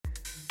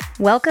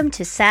Welcome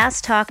to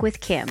SAS Talk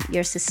with Kim,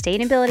 your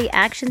Sustainability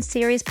Action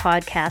Series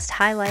podcast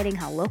highlighting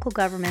how local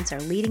governments are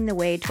leading the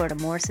way toward a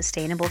more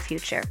sustainable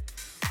future.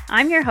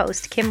 I'm your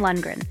host, Kim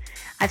Lundgren.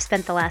 I've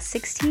spent the last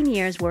 16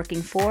 years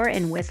working for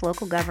and with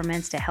local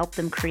governments to help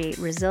them create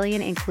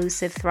resilient,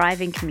 inclusive,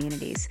 thriving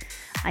communities.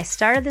 I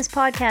started this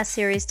podcast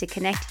series to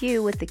connect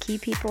you with the key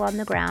people on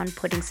the ground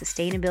putting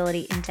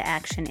sustainability into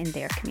action in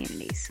their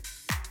communities.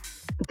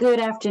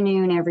 Good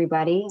afternoon,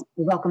 everybody.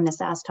 Welcome to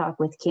SAS Talk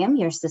with Kim,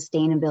 your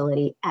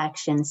Sustainability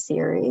Action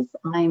Series.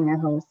 I'm your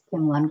host,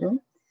 Kim Lundgren.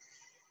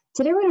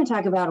 Today, we're going to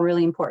talk about a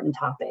really important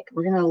topic.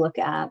 We're going to look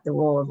at the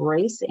role of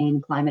race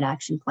in climate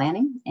action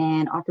planning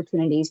and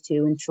opportunities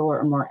to ensure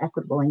a more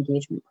equitable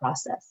engagement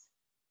process.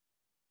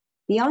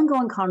 The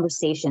ongoing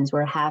conversations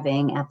we're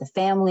having at the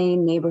family,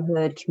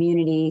 neighborhood,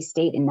 community,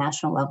 state, and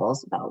national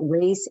levels about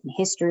race and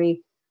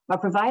history are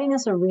providing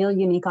us a real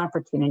unique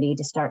opportunity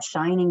to start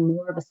shining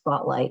more of a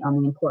spotlight on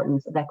the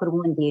importance of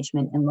equitable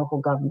engagement in local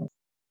government.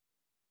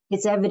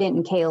 It's evident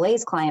in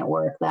KLA's client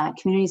work that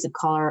communities of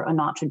color are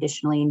not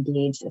traditionally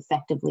engaged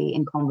effectively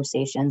in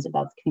conversations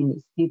about the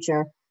community's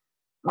future,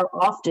 are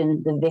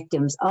often the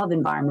victims of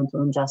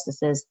environmental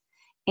injustices,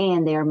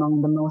 and they are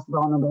among the most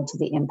vulnerable to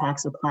the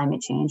impacts of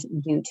climate change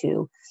due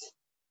to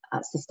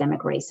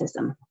systemic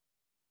racism.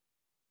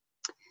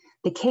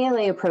 The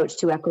KLA approach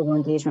to equitable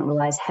engagement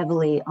relies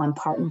heavily on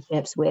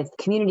partnerships with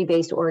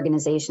community-based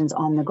organizations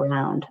on the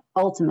ground,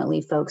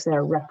 ultimately folks that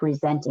are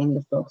representing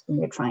the folks that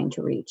we're trying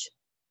to reach.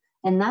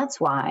 And that's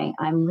why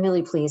I'm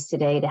really pleased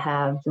today to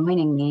have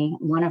joining me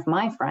one of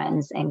my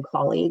friends and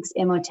colleagues,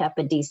 Imhotep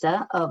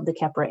Adisa of the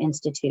Kheprw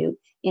Institute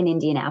in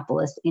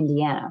Indianapolis,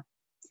 Indiana.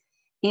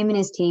 Him and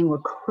his team were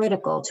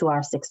critical to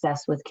our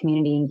success with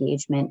community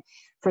engagement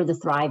for the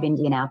Thrive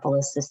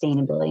Indianapolis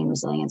Sustainability and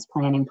Resilience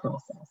Planning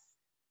process.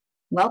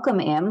 Welcome,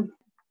 Im.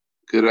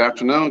 Good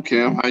afternoon,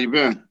 Kim. How you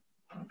been?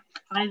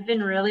 I've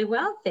been really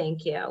well,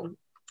 thank you.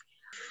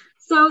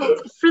 So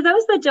for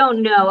those that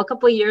don't know, a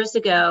couple of years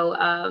ago,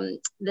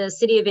 the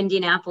city of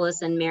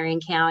Indianapolis and Marion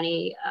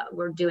County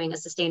were doing a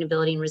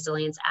sustainability and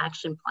resilience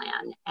action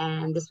plan.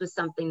 And this was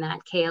something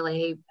that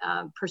KLA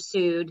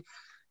pursued.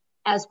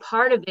 As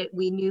part of it,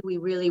 we knew we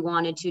really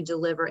wanted to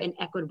deliver an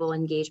equitable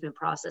engagement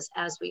process,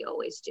 as we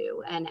always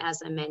do. And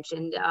as I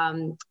mentioned,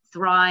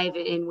 Thrive,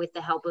 and with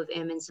the help of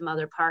Im and some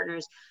other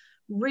partners,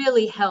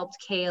 really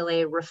helped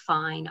KLA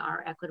refine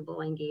our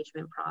equitable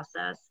engagement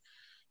process.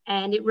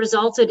 And it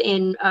resulted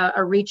in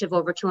a reach of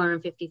over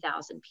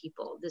 250,000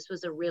 people. This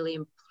was a really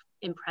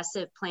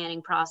impressive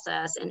planning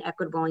process and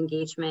equitable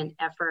engagement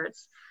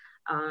efforts.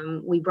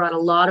 We brought a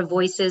lot of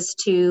voices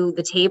to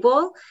the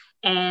table.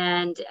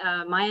 And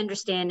my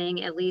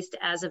understanding, at least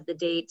as of the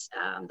date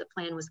the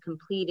plan was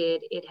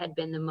completed, it had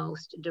been the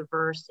most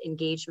diverse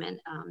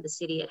engagement the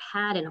city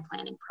had in a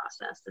planning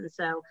process. And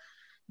so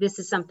this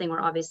is something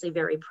we're obviously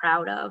very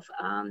proud of.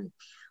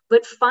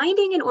 But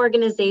finding an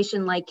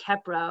organization like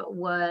Kheprw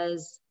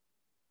was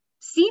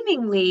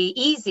seemingly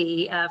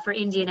easy for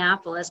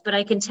Indianapolis, but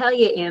I can tell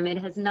you, Im, it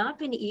has not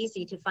been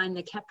easy to find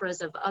the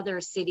Kheprws of other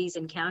cities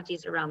and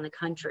counties around the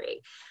country.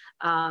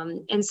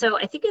 And so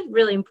I think it's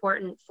really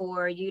important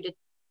for you to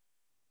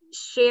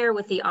share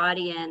with the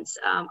audience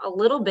a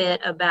little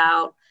bit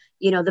about,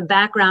 the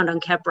background on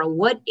Kheprw.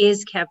 What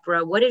is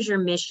Kheprw? What is your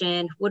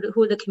mission?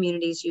 Who are the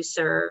communities you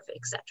serve,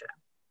 et cetera?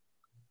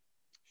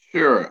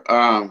 Sure.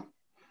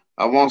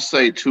 I won't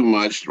say too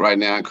much right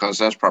now because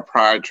that's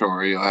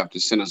proprietary. You'll have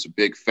to send us a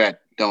big fat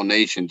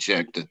donation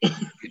check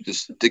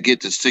to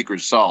get the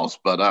secret sauce.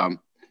 But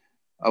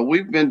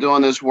we've been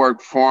doing this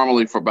work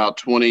formally for about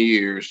 20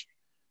 years.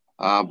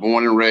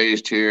 Born and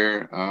raised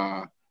here.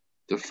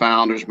 The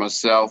founders,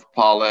 myself,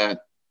 Paulette,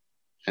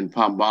 and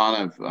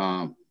Pambana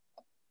have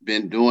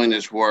been doing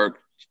this work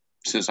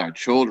since our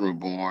children were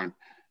born.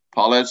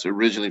 Paulette's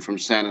originally from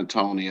San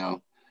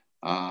Antonio,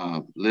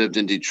 lived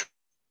in Detroit,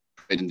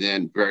 and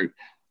then very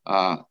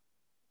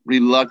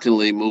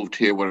reluctantly moved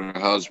here with her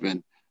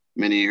husband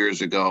many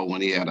years ago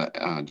when he had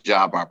a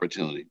job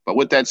opportunity. But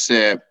with that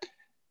said,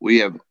 we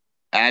have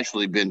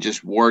actually been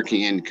just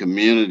working in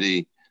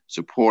community,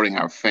 supporting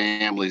our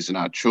families and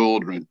our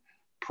children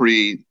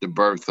pre the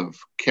birth of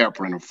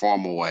Kheprw in a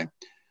formal way.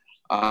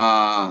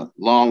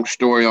 Long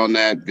story on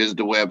that, visit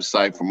the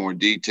website for more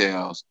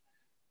details.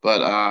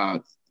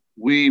 But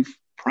we've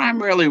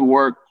primarily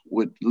worked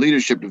with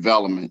leadership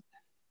development,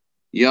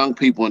 young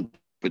people in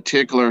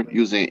particular,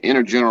 using an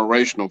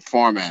intergenerational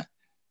format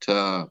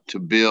to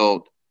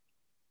build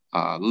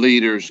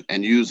leaders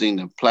and using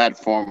the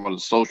platform of the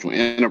social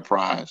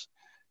enterprise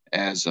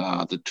as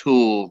the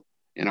tool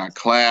in our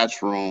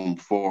classroom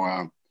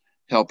for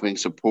helping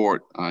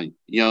support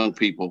young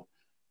people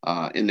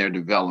in their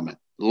development.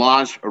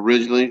 Launched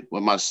originally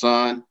with my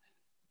son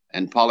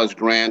and Paulette's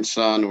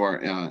grandson,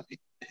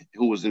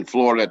 who was in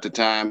Florida at the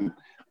time,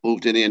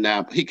 moved to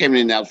Indianapolis. He came to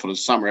Indianapolis for the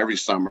summer, every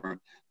summer.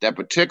 That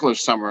particular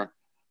summer,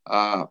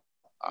 our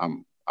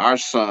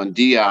son,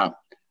 Diop,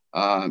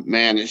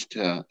 managed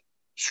to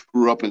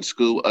screw up in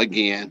school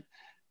again.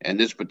 And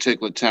this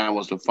particular time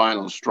was the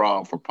final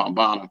straw for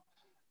Pambana.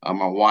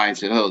 My wife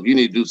said, "Oh, you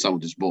need to do something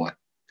with this boy."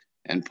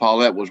 and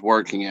Paulette was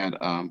working at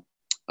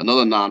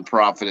another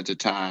nonprofit at the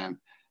time,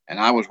 and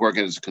I was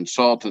working as a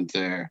consultant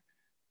there.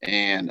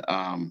 And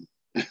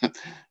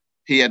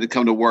he had to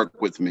come to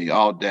work with me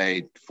all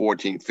day,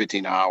 14,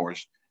 15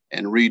 hours,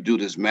 and redo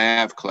this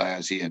math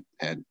class. He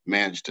had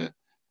managed to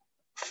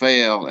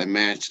fail and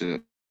managed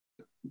to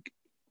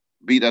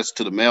beat us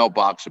to the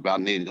mailbox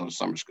about needing to go to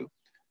summer school.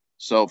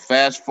 So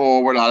fast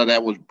forward, out of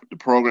that was the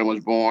program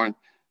was born.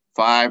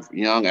 5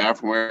 young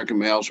African-American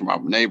males from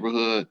our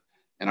neighborhood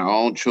and our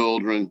own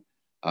children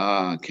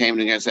came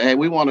together and said, hey,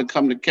 we want to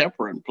come to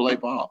Kheprw and play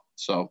ball.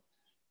 So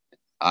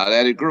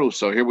that it grew.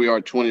 So here we are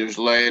 20 years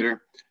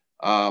later,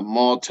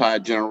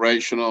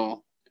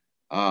 multi-generational,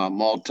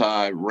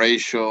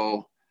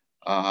 multi-racial,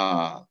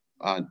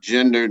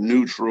 gender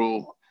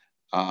neutral,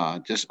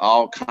 just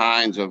all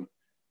kinds of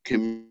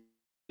community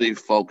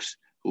folks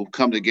who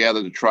come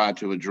together to try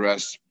to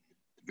address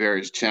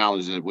various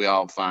challenges that we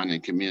all find in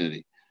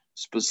community.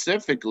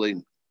 Specifically,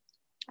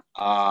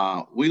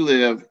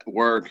 we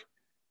work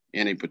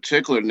in a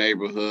particular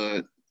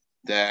neighborhood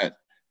that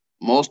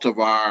most of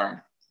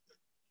our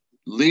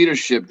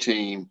leadership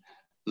team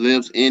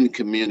lives in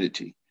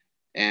community.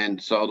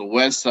 And so the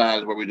West Side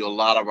is where we do a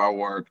lot of our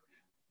work,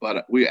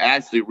 but we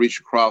actually reach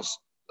across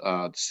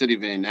the city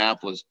of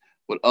Indianapolis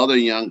with other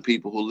young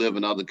people who live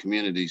in other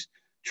communities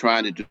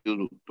trying to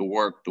do the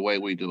work the way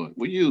we do it.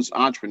 We use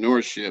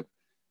entrepreneurship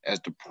as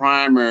the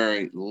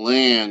primary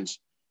lens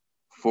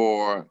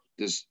for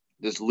this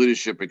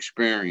leadership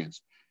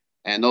experience.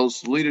 And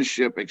those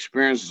leadership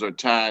experiences are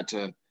tied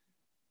to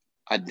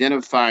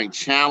identifying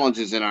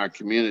challenges in our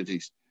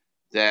communities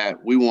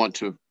that we want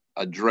to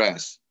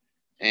address.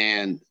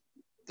 And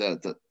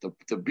the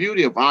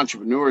beauty of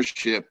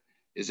entrepreneurship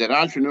is that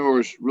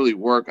entrepreneurs really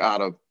work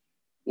out of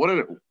what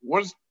are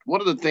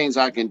the things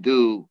I can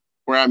do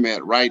where I'm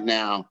at right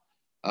now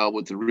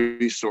with the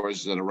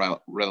resources that are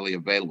readily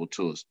available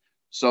to us.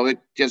 So it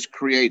just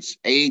creates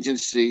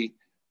agency,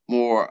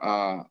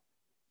 more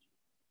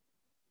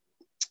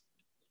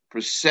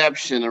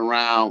perception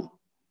around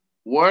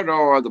what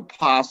are the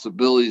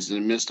possibilities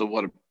in the midst of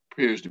what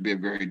appears to be a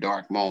very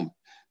dark moment.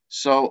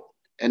 So,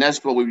 and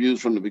that's what we've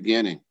used from the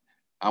beginning.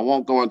 I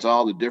won't go into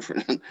all the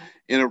different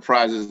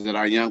enterprises that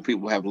our young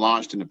people have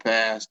launched in the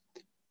past.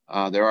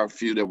 There are a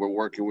few that we're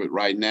working with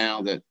right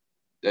now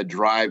that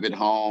drive it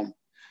home.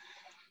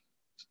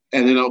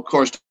 And then, of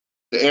course,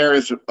 the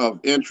areas of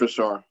interest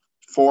are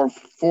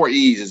four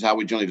E's is how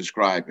we generally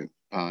describe it.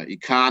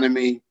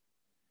 Economy,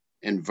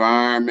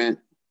 environment,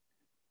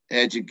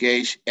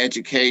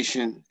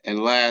 education, and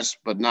last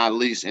but not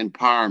least,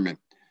 empowerment.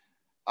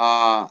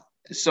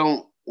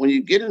 So when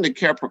you get into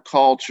Kheprw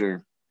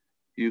culture,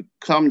 you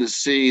come to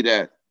see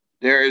that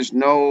there is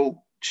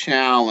no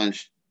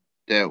challenge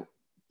that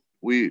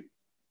we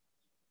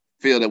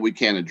feel that we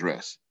can't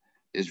address.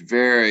 It's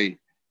very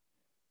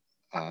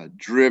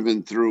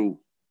driven through,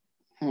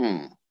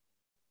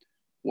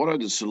 what are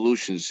the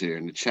solutions here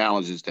and the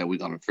challenges that we're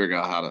going to figure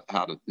out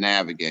how to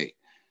navigate.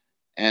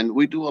 And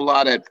we do a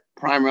lot of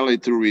primarily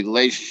through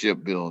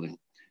relationship building.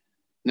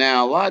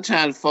 Now, a lot of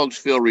times folks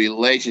feel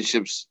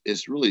relationships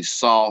is really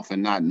soft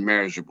and not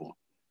measurable,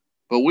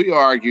 but we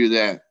argue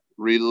that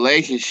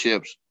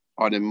relationships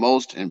are the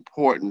most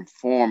important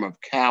form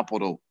of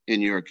capital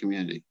in your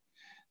community.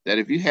 That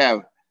if you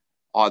have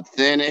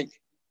authentic,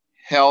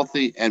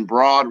 healthy, and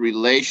broad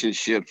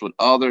relationships with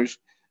others,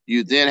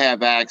 you then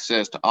have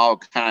access to all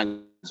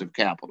kinds of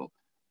capital,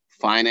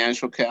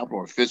 financial capital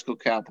or physical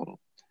capital,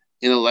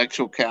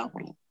 intellectual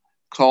capital,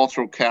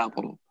 cultural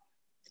capital,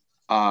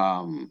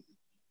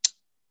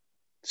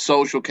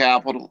 social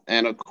capital,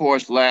 and of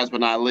course, last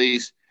but not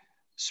least,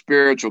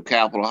 spiritual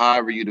capital,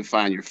 however you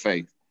define your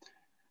faith.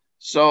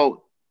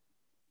 So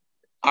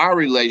our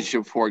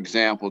relationship, for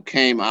example,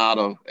 came out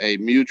of a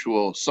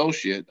mutual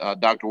associate,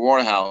 Dr.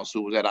 Waterhouse,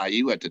 who was at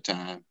IU at the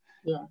time.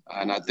 Yeah.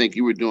 And I think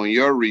you were doing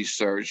your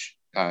research.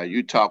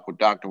 You talked with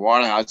Dr.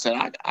 Waterhouse.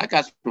 Said, I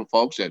got some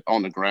folks that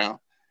on the ground.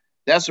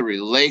 That's a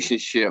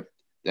relationship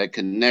that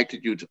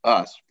connected you to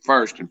us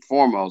first and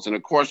foremost. And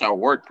of course, our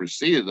work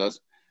preceded us.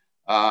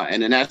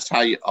 And then that's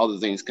how other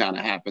things kind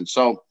of happen.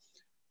 So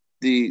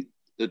the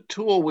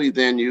tool we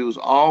then use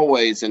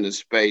always in the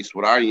space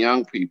with our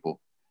young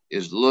people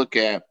is look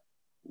at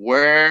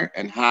where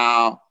and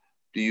how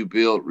do you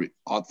build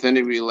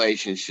authentic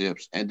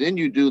relationships? And then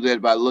you do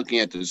that by looking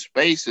at the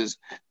spaces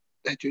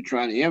that you're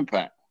trying to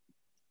impact.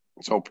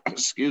 So,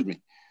 excuse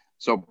me.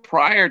 So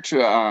prior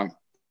to our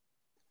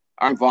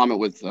involvement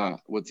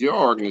with your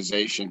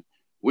organization,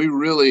 we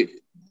really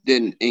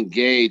didn't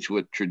engage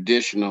with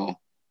traditional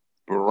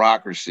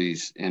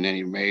bureaucracies in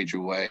any major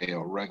way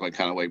or regular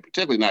kind of way,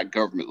 particularly not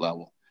government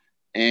level.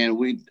 And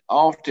we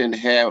often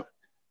have,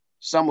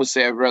 some would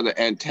say, a rather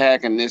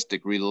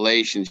antagonistic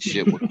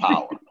relationship with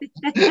power.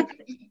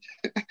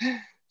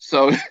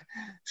 So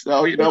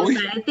you know,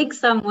 I think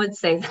some would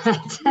say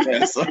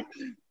that. So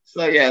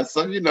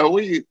you know,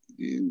 we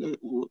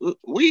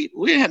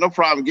had no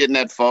problem getting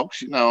at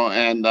folks, you know,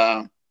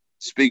 and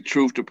speak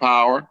truth to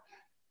power.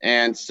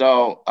 And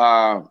so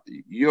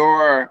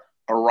your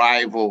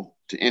arrival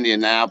to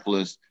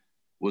Indianapolis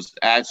was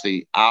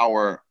actually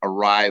our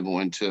arrival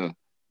into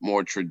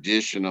more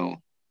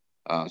traditional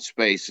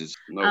spaces.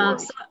 So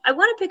I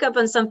want to pick up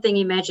on something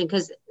you mentioned,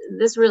 because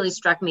this really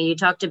struck me. You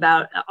talked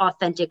about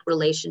authentic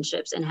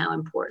relationships and how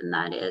important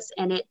that is.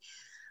 And it,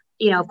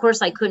 of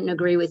course, I couldn't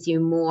agree with you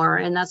more.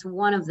 And that's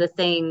one of the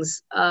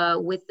things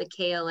with the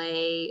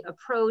KLA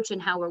approach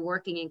and how we're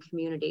working in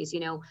communities.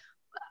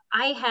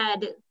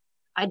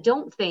 I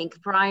don't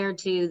think prior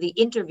to the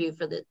interview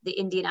for the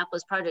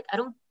Indianapolis project,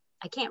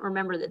 I can't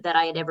remember that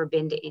I had ever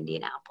been to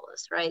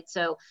Indianapolis, right?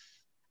 So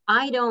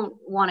I don't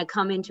want to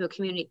come into a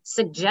community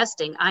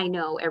suggesting I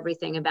know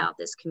everything about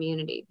this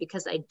community,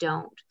 because I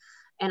don't.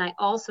 And I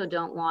also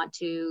don't want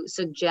to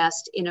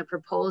suggest in a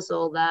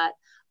proposal that,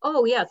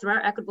 oh yeah, through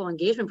our equitable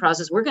engagement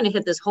process, we're going to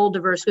hit this whole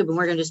diverse group and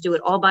we're going to just do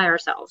it all by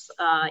ourselves.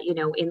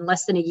 In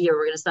less than a year,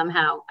 we're going to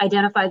somehow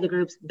identify the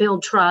groups,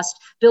 build trust,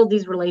 build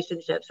these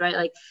relationships, right?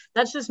 Like,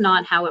 that's just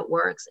not how it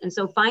works. And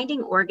so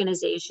finding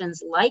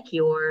organizations like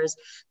yours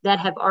that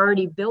have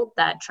already built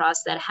that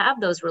trust, that have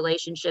those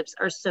relationships,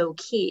 are so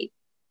key.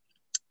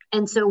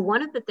 And so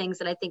one of the things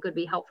that I think would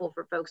be helpful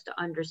for folks to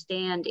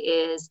understand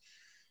is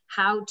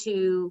how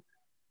to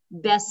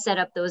best set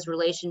up those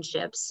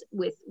relationships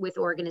with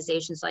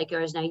organizations like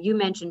yours. Now, you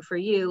mentioned for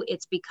you,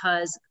 it's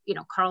because,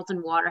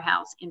 Carlton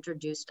Waterhouse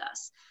introduced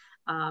us.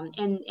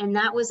 And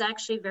that was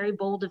actually very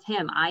bold of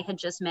him. I had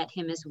just met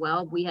him as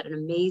well. We had an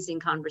amazing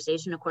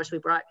conversation. Of course, we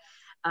brought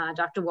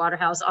Dr.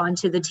 Waterhouse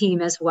onto the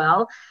team as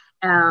well.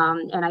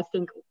 And I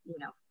think,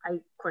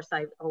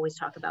 I always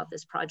talk about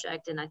this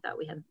project, and I thought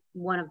we had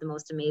one of the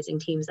most amazing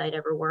teams I'd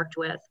ever worked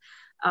with.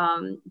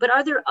 But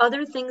are there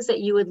other things that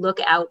you would look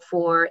out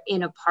for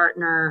in a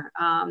partner?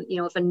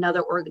 If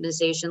another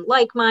organization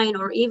like mine,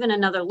 or even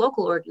another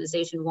local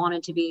organization,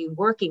 wanted to be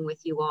working with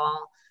you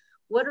all,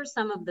 what are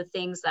some of the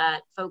things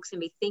that folks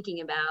can be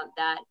thinking about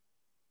that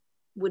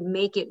would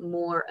make it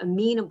more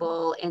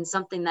amenable and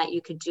something that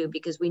you could do?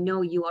 Because we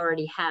know you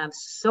already have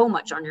so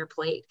much on your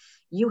plate.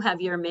 You have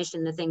your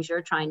mission, the things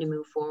you're trying to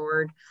move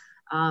forward.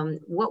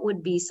 What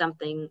would be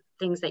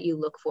things that you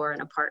look for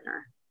in a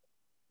partner?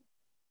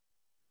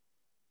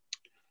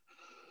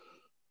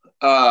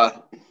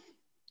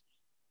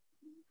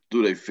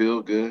 Do they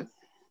feel good?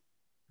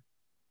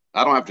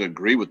 I don't have to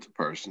agree with the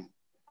person,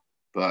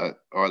 but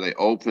are they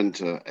open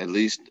to at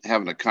least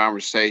having a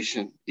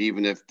conversation,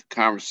 even if the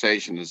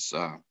conversation is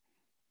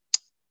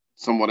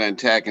somewhat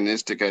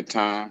antagonistic at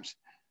times?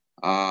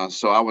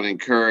 So I would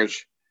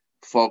encourage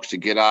folks to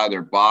get out of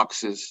their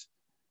boxes.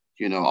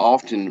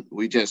 Often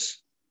we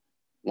just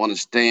want to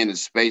stay in the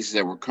spaces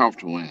that we're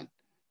comfortable in.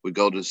 We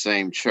go to the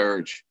same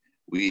church,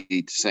 we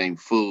eat the same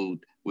food,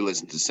 we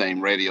listen to the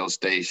same radio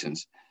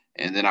stations,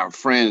 and then our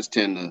friends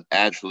tend to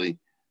actually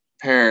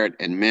parrot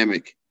and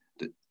mimic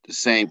the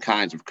same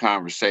kinds of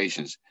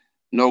conversations.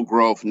 No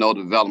growth, no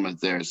development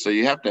there. So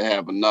you have to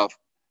have enough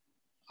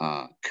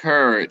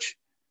courage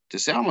to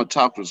say, I'm going to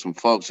talk to some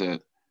folks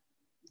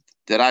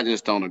that I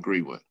just don't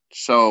agree with.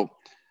 So,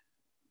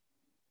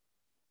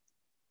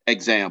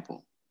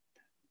 example,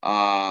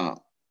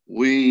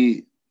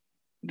 we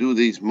do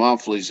these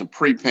monthly, so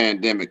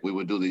pre-pandemic, we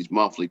would do these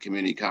monthly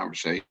community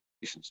conversations.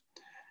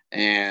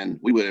 And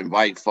we would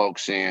invite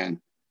folks in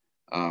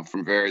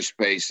from various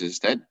spaces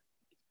that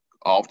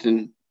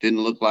often didn't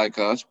look like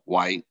us,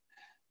 white,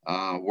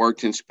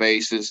 worked in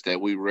spaces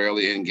that we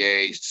rarely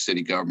engaged,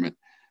 city government.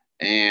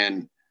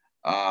 And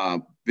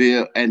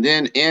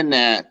then in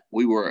that,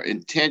 we were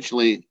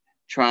intentionally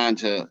trying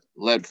to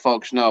let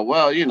folks know,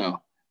 well,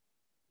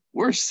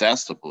 we're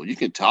accessible. You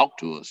can talk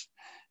to us.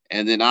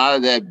 And then out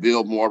of that,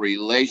 build more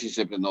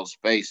relationship in those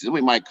spaces.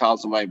 We might call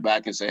somebody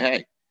back and say,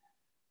 hey,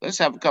 let's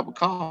have a cup of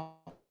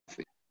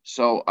coffee.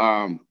 So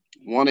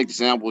one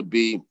example would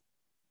be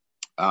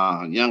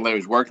a young lady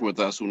who's working with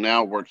us who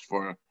now works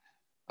for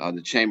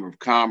the Chamber of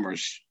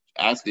Commerce,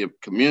 actually a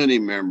community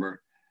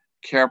member,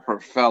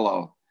 Kheprw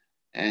fellow.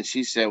 And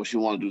she said, well, she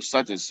wanted to do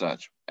such and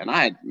such. And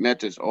I had met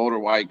this older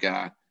white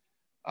guy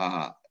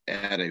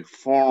at a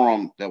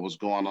forum that was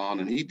going on,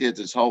 and he did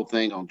this whole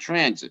thing on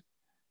transit.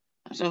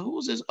 I said,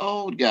 who's this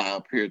old guy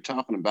up here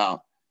talking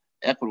about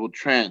equitable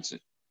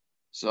transit?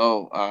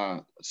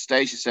 So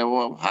Stacy said,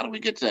 well, how do we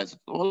get to that? Said,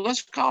 well,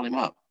 let's call him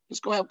up. Let's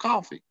go have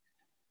coffee.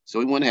 So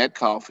we went and had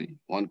coffee,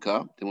 1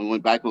 cup. Then we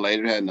went back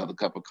later, had another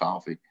cup of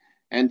coffee.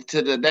 And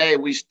to today,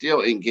 we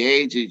still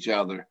engage each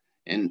other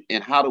in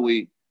how do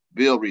we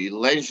build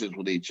relationships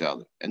with each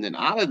other. And then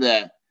out of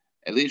that,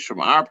 at least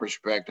from our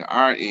perspective,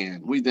 our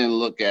end, we then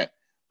look at,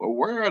 well,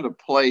 where are the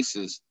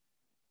places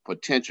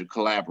potential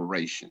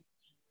collaboration?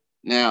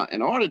 Now,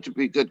 in order to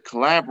be good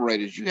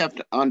collaborators, you have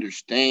to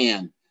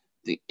understand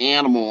the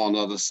animal on the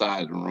other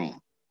side of the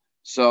room.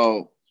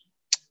 So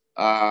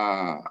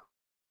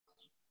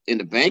in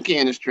the banking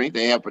industry,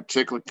 they have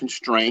particular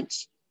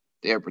constraints.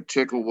 They have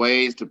particular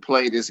ways to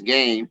play this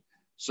game.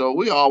 So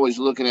we're always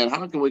looking at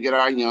how can we get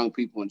our young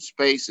people in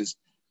spaces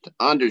to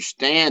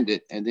understand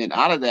it, and then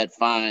out of that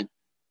find,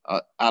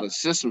 out of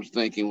systems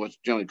thinking, what's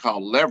generally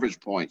called leverage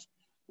points.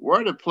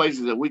 Where are the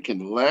places that we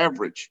can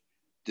leverage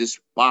this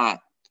spot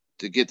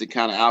to get the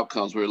kind of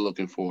outcomes we're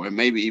looking for, and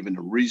maybe even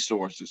the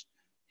resources,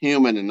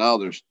 human and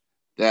others,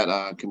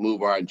 that can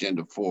move our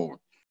agenda forward.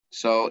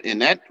 So in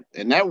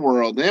that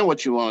world, then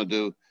what you want to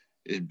do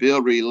is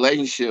build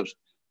relationships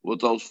with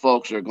those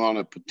folks that are going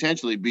to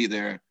potentially be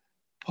there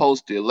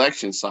post the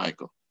election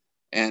cycle.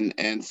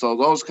 And so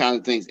those kind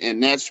of things in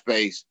that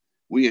space,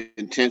 we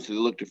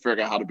intentionally look to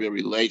figure out how to build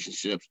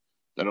relationships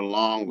that are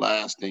long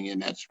lasting in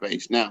that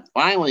space. Now,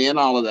 finally, in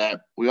all of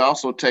that, we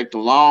also take the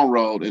long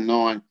road in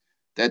knowing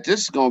that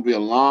this is going to be a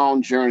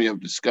long journey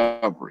of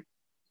discovery.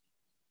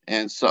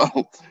 And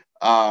so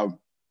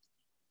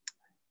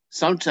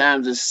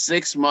sometimes it's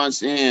 6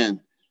 months in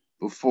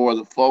before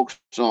the folks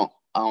on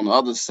the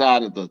other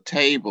side of the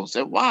table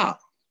say, wow,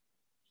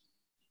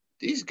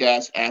 these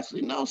guys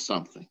actually know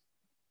something.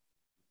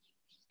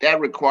 That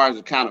requires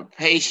a kind of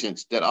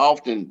patience that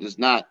often does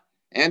not,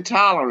 and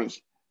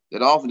tolerance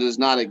that often does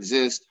not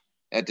exist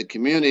at the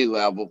community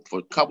level for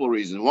a couple of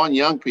reasons. One,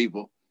 young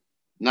people,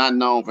 not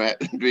known for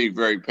being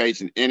very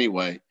patient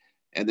anyway.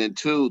 And then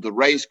two, the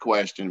race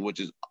question, which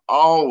is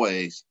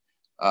always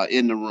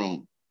in the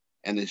room,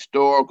 and the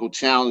historical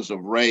challenge of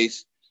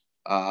race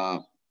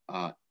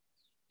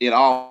in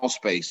all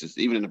spaces,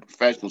 even in the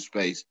professional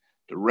space,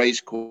 the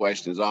race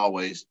question is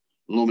always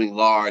looming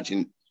large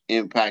and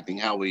impacting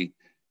how we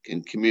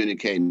can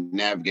communicate and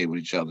navigate with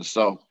each other.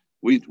 So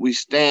we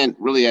stand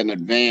really at an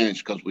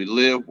advantage because we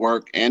live,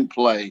 work, and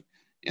play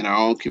in our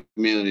own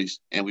communities,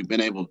 and we've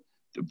been able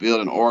to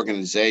build an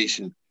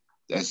organization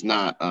that's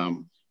not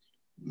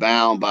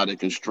bound by the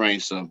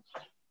constraints of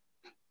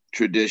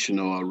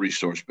traditional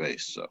resource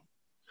base. So.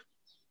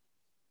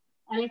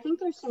 And I think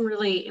there's some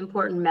really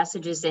important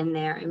messages in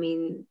there. I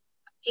mean,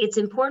 it's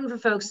important for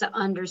folks to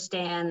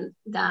understand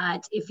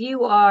that if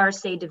you are,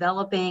 say,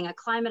 developing a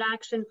climate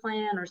action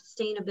plan or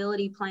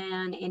sustainability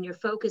plan, and your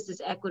focus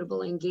is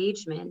equitable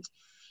engagement,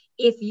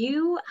 if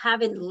you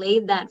haven't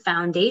laid that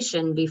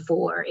foundation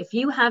before, if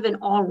you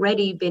haven't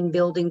already been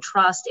building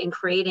trust and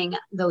creating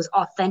those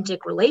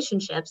authentic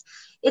relationships,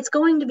 it's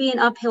going to be an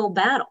uphill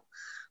battle,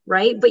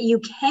 right? But you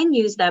can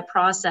use that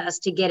process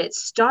to get it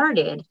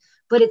started,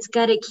 but it's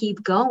got to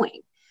keep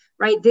going,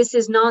 right? This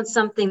is not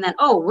something that,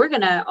 oh, we're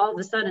going to all of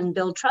a sudden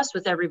build trust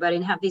with everybody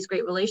and have these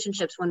great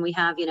relationships when we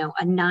have,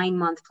 a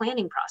 9-month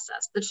planning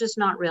process. That's just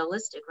not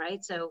realistic,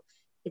 right? So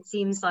it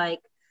seems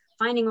like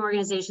finding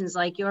organizations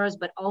like yours,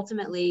 but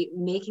ultimately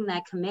making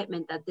that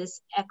commitment that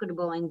this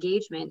equitable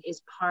engagement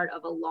is part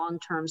of a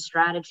long-term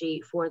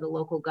strategy for the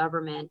local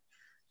government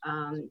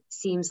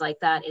seems like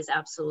that is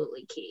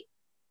absolutely key.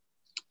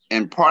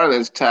 And part of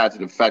that is tied to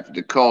the fact that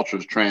the culture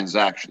is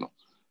transactional.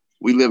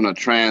 We live in a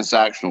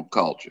transactional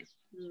culture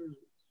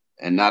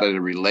and not in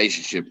a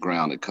relationship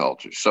grounded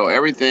culture. So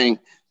everything,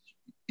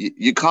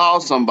 you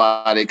call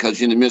somebody because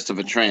you're in the midst of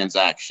a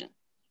transaction.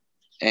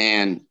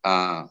 And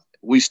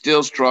we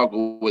still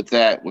struggle with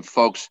that with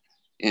folks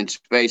in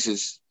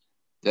spaces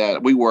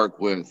that we work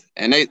with,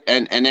 and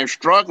they're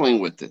struggling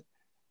with it.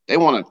 They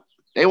want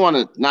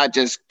to not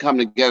just come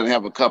together and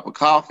have a cup of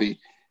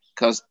coffee,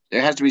 because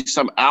there has to be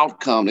some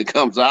outcome that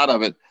comes out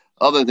of it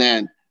other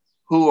than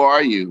who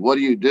are you, what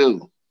do you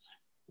do,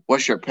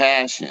 what's your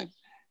passion,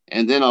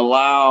 and then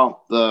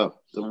allow the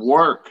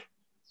work,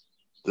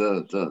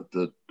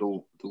 the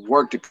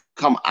work to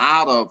come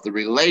out of the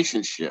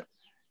relationship.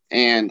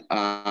 And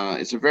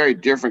it's a very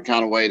different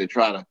kind of way to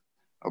try to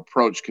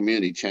approach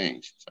community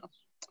change. So,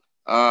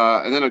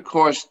 and then, of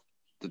course,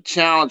 the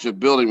challenge of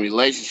building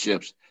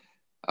relationships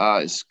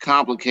is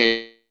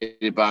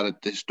complicated by the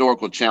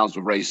historical challenge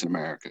of race in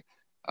America.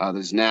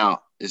 There's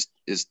now is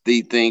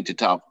the thing to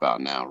talk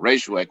about now: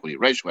 racial equity,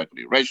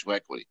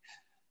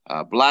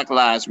 Black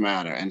Lives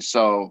Matter, and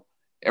so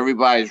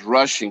everybody's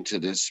rushing to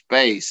this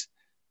space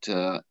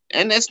and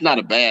that's not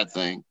a bad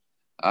thing.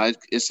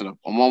 It's a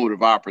moment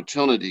of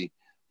opportunity.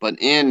 But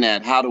in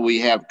that, how do we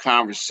have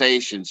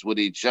conversations with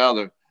each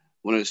other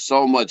when there's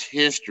so much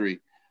history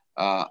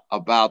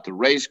about the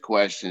race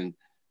question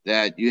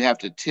that you have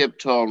to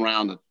tiptoe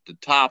around the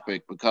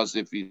topic? Because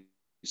if you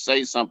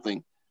say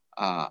something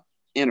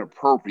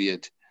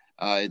inappropriate,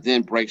 it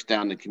then breaks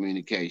down the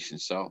communication.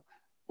 So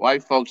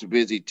white folks are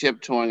busy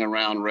tiptoeing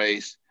around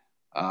race.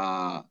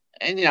 And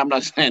I'm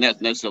not saying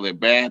that's necessarily a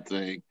bad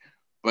thing,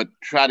 but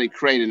try to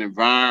create an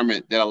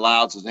environment that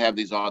allows us to have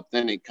these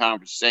authentic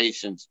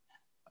conversations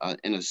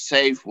in a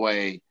safe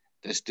way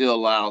that still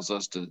allows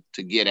us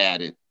to get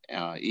at it,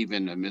 even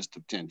in the midst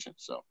of tension.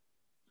 So,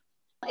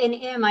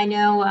 and I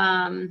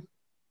know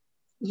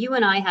you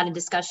and I had a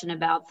discussion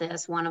about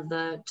this one of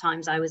the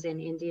times I was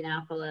in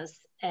Indianapolis,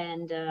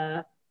 and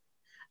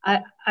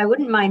I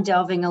wouldn't mind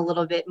delving a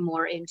little bit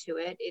more into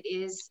it. It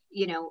is,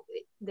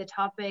 the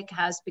topic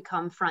has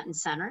become front and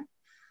center.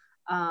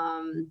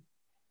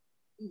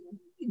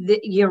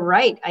 You're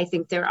right. I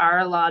think there are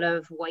a lot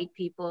of white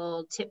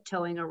people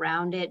tiptoeing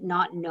around it,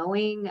 not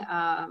knowing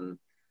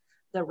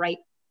the right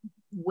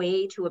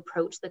way to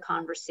approach the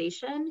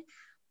conversation.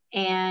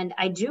 And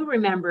I do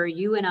remember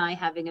you and I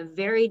having a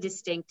very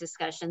distinct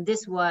discussion.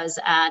 This was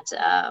at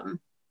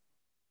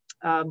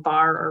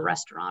bar or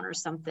restaurant or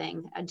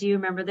something. Do you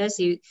remember this?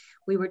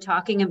 We were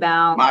talking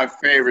about my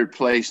favorite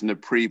place in the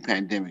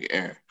pre-pandemic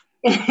era.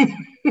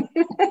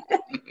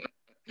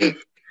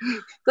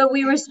 But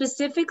we were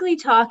specifically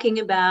talking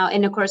about,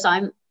 and of course,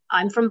 I'm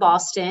from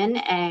Boston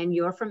and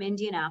you're from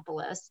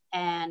Indianapolis.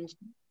 And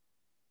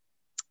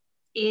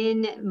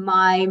in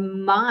my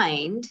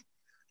mind,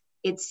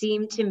 it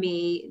seemed to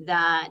me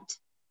that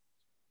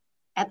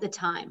at the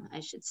time, I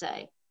should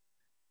say,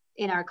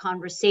 in our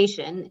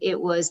conversation, it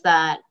was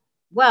that,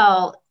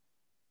 well,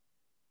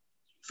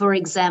 for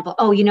example,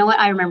 oh, you know what?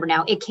 I remember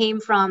now. It came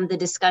from the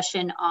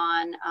discussion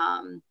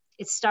on,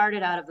 it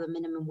started out of the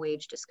minimum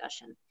wage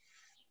discussion.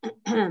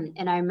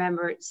 And I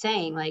remember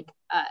saying, like,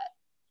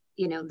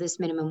 this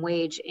minimum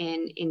wage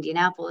in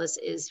Indianapolis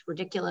is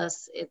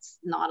ridiculous. It's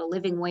not a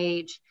living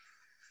wage.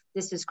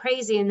 This is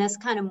crazy. And this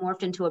kind of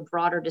morphed into a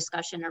broader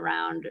discussion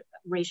around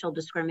racial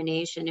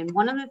discrimination. And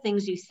one of the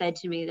things you said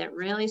to me that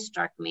really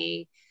struck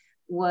me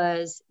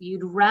was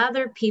you'd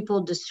rather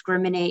people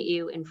discriminate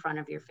you in front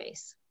of your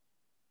face.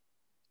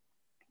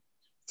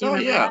 Do you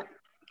remember that?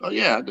 Oh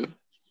yeah, I do.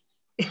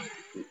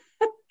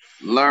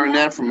 Learned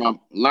that from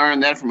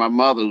my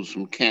mother, who's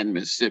from Canton,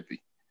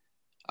 Mississippi.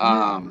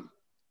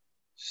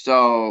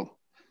 So,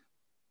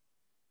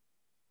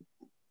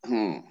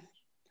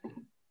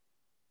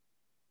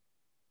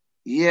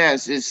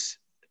 yes, it's,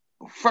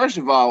 first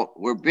of all,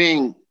 we're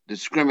being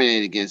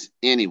discriminated against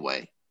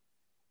anyway.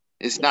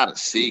 It's not a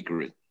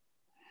secret,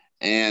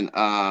 and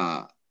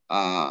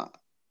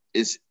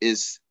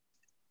it's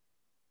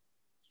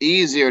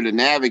easier to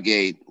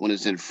navigate when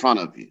it's in front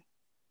of you.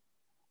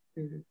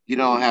 Mm-hmm. You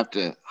don't have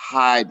to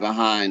hide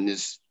behind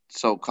this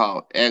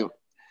so-called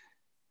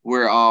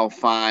we're all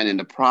fine, and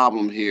the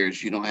problem here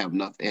is you don't have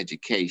enough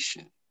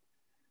education,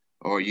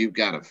 or you've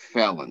got a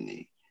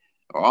felony,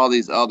 or all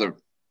these other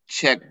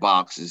check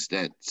boxes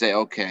that say,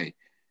 okay,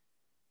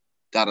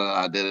 da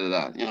da da da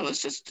da da.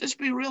 Let's just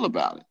be real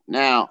about it.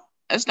 Now,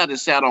 that's not to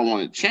say I don't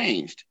want it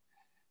changed,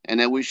 and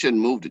that we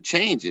shouldn't move to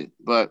change it.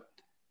 But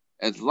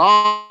as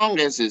long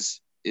as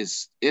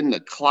it's in the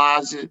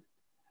closet,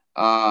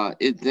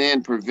 it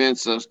then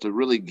prevents us to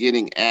really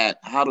getting at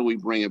how do we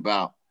bring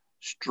about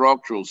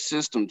structural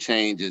system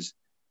changes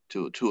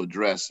to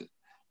address it.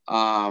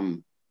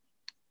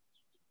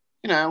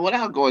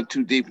 Without going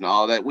too deep into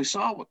all that, we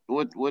saw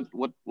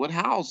what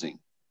housing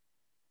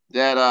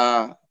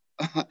that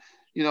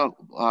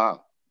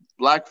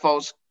Black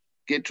folks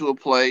get to a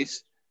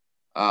place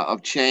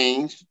of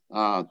change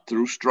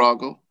through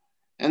struggle,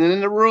 and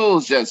then the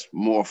rules just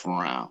morph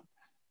around.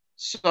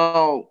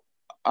 So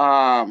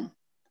that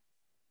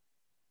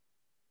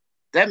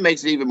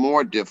makes it even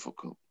more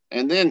difficult.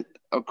 And then,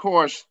 of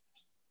course,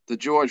 the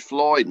George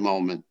Floyd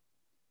moment,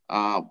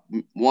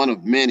 one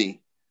of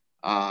many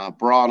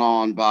brought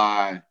on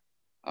by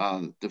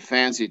the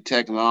fancy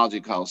technology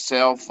called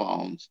cell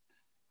phones,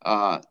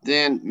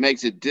 then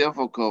makes it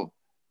difficult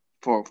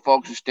for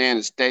folks to stand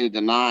in a state of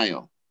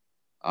denial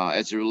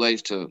as it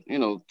relates to,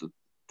 the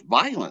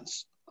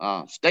violence,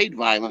 state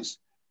violence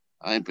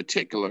in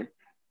particular,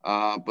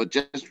 but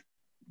just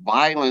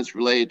violence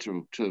related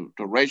to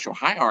racial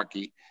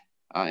hierarchy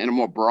in a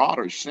more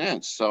broader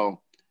sense.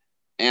 So,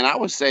 and I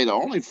would say the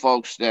only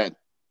folks that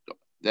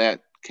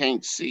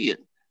can't see it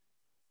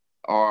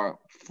are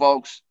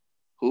folks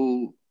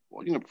who,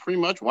 pretty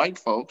much white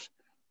folks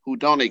who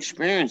don't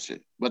experience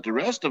it. But the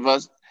rest of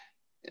us,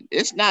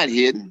 it's not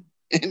hidden.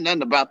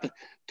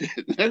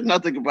 There's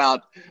nothing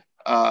about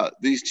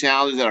these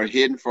challenges that are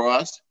hidden for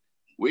us.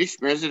 We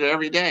experience it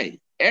every day.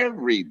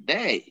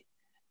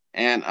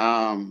 And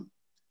I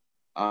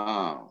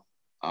know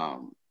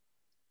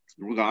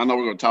we're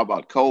going to talk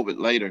about COVID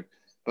later,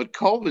 but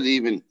COVID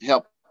even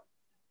helped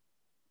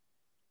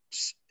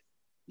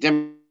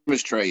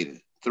demonstrate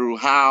it through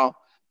how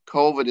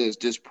COVID has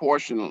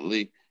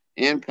disproportionately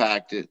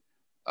impacted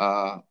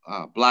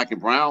Black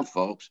and brown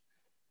folks.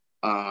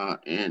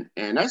 And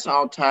that's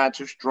all tied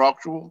to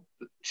structural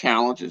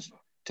challenges,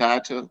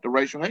 tied to the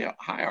racial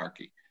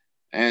hierarchy.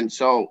 And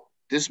so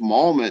this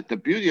moment, the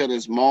beauty of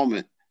this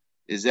moment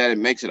is that it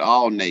makes it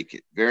all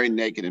naked, very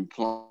naked and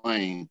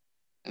plain.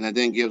 And that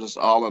then gives us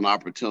all an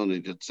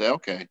opportunity to say,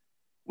 okay,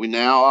 we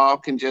now all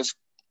can just,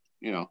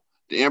 the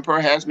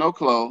emperor has no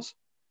clothes.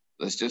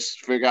 Let's just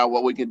figure out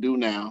what we can do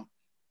now.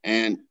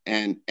 And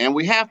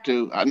we have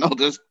to, I know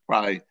this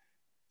probably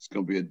is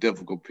going to be a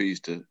difficult piece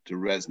to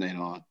resonate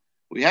on.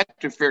 We have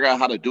to figure out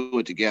how to do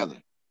it together.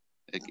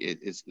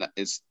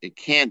 It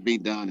can't be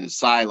done in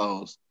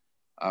silos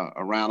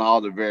around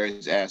all the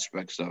various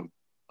aspects of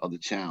the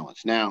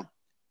challenge. Now,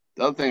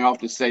 the other thing I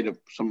often say to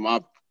some of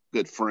my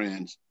good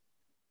friends,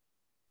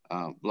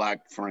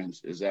 Black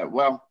friends, is that,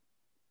 well,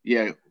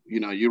 yeah,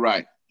 you're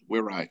right.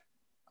 We're right.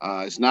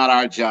 It's not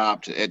our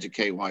job to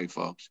educate white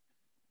folks.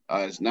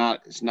 It's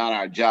not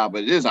our job,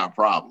 but it is our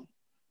problem.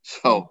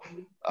 So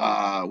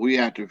we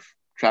have to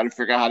try to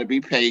figure out how to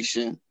be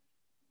patient,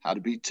 how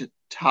to be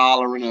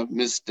tolerant of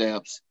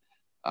missteps,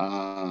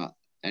 and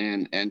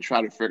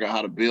try to figure out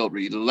how to build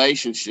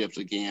relationships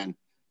again.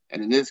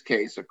 And in this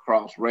case,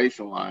 across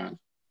racial lines,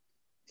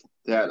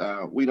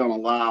 that we don't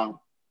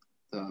allow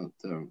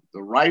the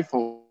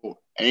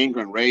rightful anger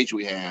and rage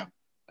we have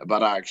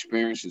about our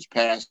experiences,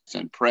 past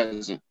and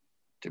present,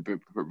 to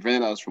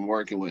prevent us from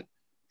working with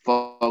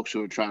folks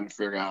who are trying to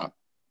figure out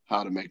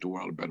how to make the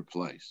world a better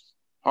place.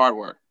 Hard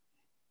work.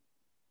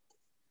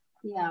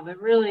 Yeah, but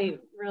really,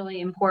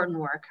 really important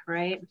work,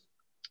 right?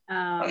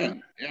 Yeah.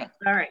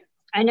 All right.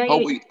 I know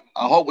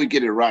I hope we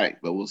get it right,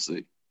 but we'll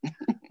see.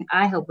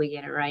 I hope we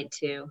get it right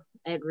too.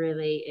 It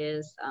really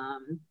is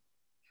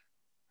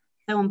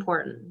so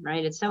important,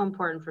 right? It's so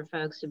important for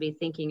folks to be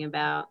thinking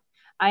about.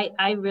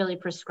 I really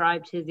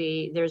prescribe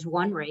to there's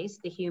one race,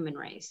 the human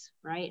race,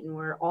 right? And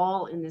we're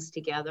all in this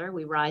together.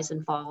 We rise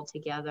and fall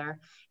together.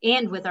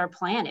 And with our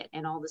planet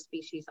and all the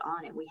species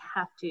on it, we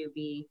have to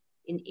be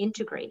an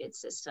integrated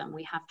system.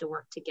 We have to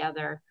work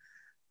together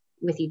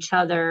with each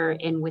other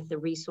and with the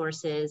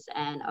resources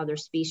and other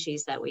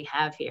species that we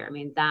have here. I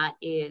mean, that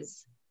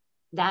is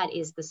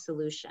the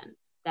solution.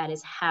 That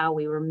is how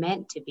we were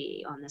meant to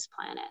be on this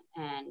planet.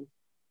 And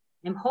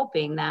I'm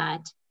hoping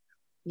that,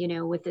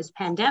 with this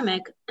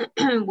pandemic,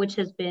 which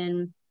has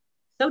been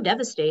so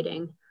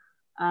devastating,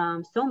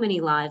 so many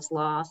lives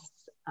lost,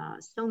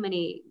 so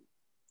many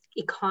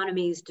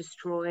economies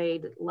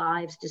destroyed,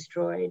 lives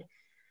destroyed.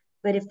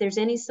 But if there's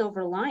any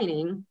silver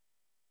lining,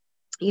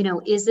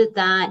 is it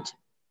that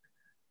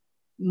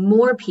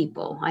more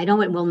people, I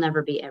know it will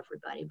never be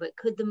everybody, but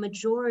could the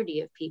majority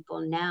of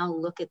people now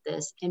look at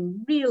this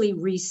and really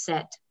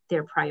reset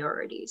their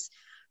priorities,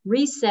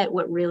 reset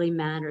what really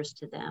matters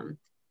to them,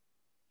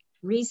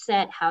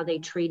 reset how they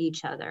treat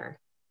each other,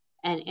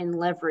 and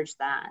leverage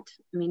that?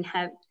 I mean,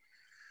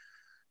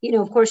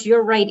 of course,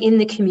 you're right in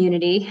the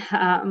community,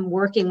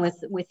 working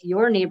with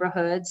your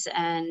neighborhoods,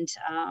 and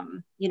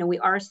we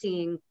are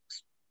seeing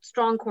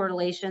strong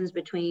correlations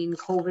between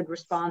COVID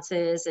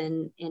responses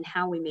and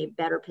how we may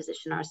better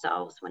position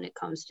ourselves when it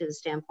comes to the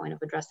standpoint of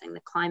addressing the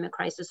climate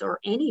crisis or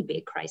any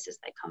big crisis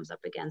that comes up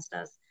against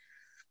us.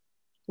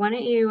 Why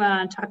don't you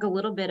talk a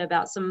little bit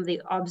about some of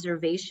the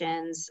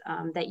observations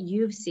that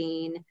you've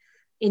seen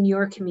in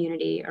your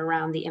community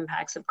around the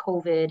impacts of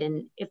COVID,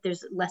 and if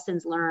there's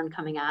lessons learned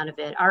coming out of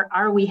it?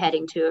 Are we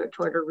heading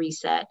toward a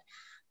reset?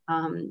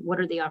 What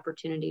are the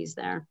opportunities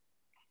there?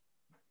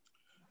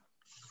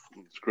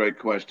 It's a great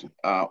question.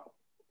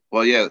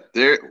 Well, yeah,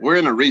 we're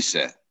in a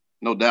reset,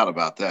 no doubt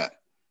about that.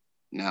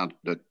 Now,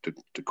 the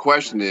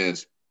question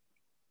is,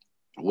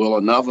 will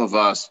enough of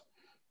us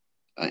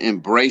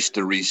embrace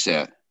the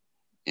reset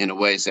in a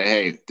way, say,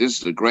 hey, this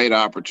is a great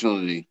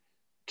opportunity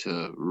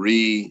to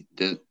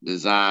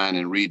redesign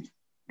and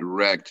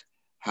redirect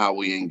how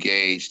we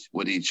engage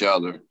with each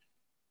other,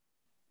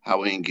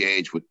 how we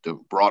engage with the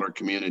broader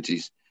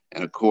communities,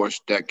 and of course,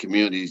 that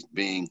communities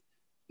being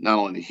not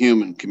only the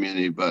human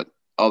community, but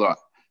other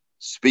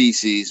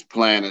species,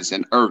 planets,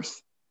 and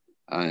Earth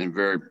in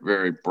very,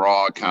 very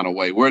broad kind of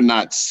way. We're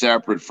not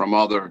separate from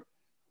other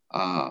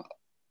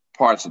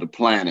parts of the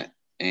planet.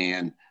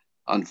 And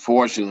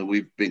unfortunately,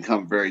 we've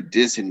become very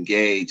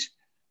disengaged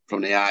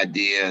from the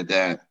idea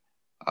that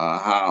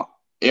how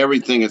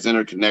everything is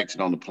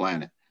interconnected on the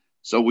planet.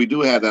 So we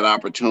do have that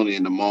opportunity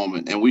in the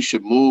moment, and we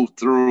should move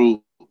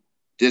through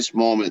this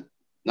moment,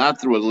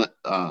 not through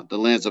the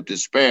lens of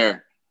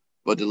despair,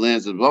 but the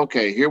lens of,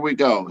 okay, here we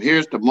go.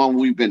 Here's the moment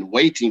we've been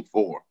waiting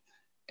for.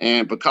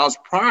 And because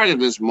prior to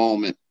this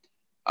moment,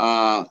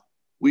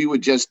 we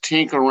would just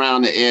tinker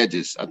around the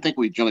edges. I think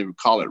we generally would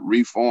call it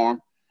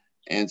reform.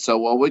 And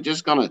so, we're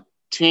just going to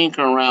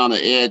tinker around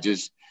the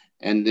edges.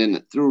 And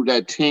then through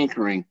that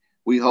tinkering,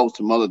 we hope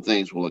some other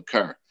things will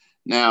occur.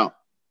 Now,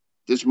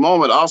 this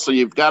moment also,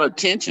 you've got a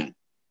tension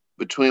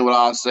between what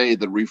I'll say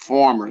the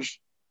reformers,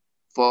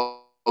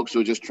 folks who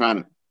are just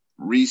trying to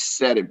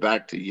reset it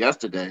back to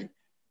yesterday,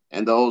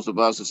 and those of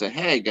us who say,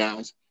 hey,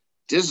 guys,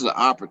 this is an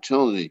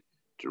opportunity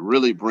to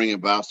really bring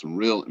about some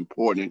real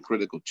important and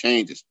critical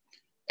changes.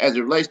 As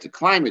it relates to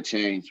climate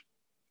change,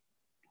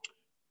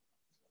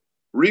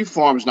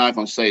 reform is not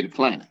going to save the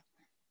planet.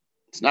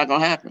 It's not going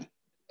to happen.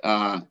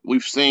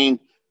 We've seen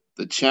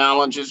the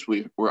challenges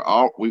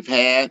we've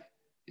had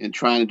in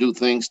trying to do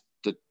things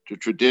the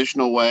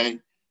traditional way,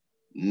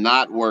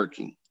 not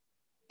working.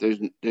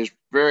 There's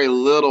very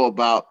little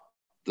about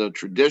the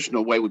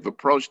traditional way we've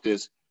approached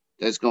this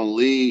that's going to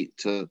lead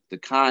to the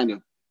kind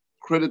of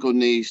critical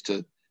needs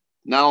to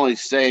not only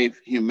save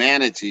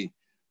humanity,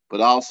 but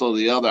also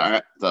the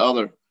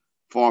other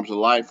forms of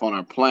life on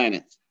our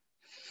planet.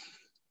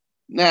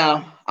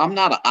 Now, I'm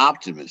not an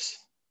optimist.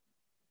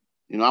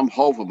 I'm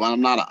hopeful, but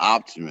I'm not an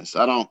optimist.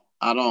 I don't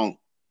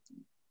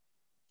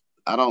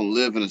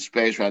live in a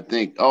space where I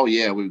think, oh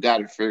yeah, we've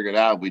got it figured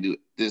out. We do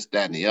this,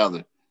 that, and the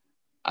other.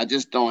 I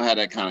just don't have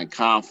that kind of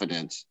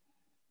confidence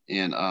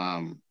in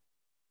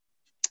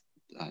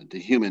the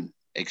human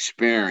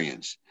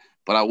experience.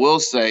 But I will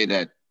say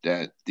that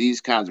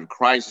these kinds of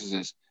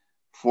crises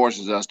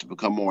forces us to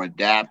become more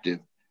adaptive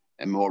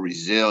and more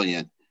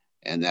resilient,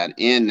 and that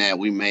in that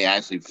we may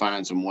actually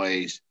find some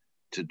ways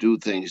to do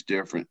things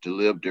different, to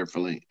live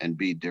differently, and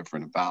be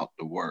different about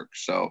the work.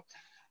 So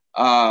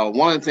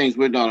one of the things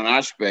we've done in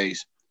our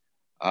space,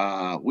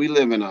 we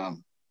live in a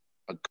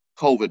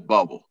COVID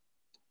bubble.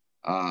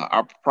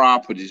 Our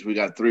properties, we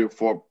got 3 or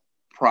 4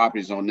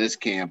 properties on this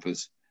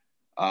campus.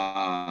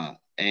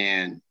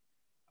 And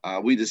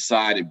we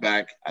decided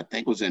back, I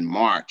think it was in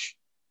March,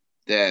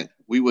 that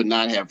we would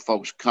not have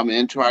folks come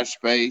into our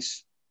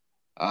space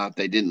if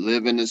they didn't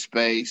live in the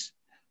space.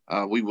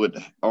 We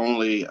would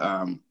only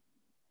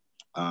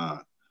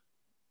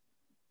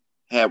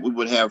we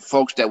would have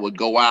folks that would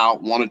go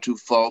out, 1 or 2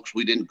 folks.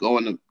 We didn't go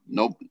into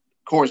no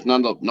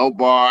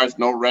bars,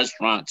 no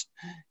restaurants.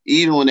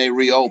 Even when they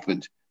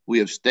reopened, we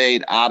have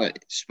stayed out of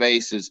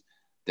spaces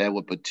that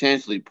would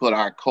potentially put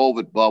our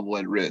COVID bubble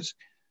at risk.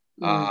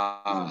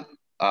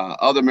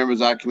 Other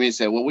members of our community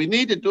said, well, we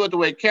need to do it the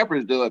way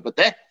Kheprw do it, but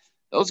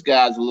those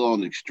guys are a little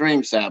on the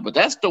extreme side, but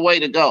that's the way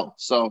to go.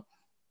 So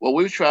what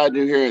we've tried to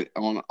do here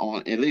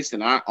on at least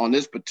on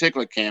this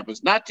particular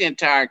campus, not the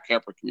entire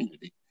Kheprw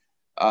community,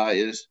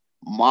 is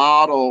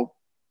model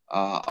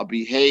a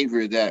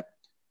behavior that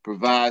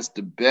provides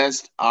the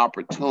best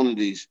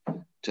opportunities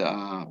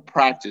to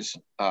practice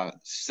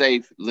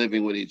safe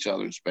living with each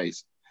other in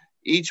space.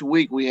 Each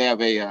week we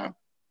have a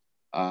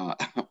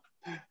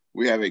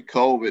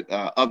COVID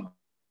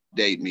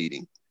update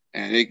meeting,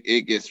 and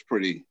it gets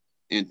pretty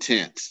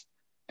intense.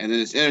 And then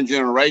it's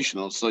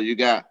intergenerational, so you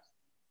got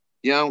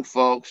young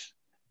folks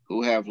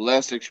who have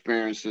less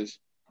experiences,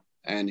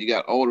 and you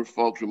got older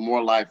folks with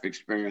more life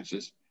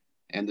experiences,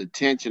 and the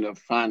tension of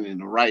finding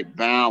the right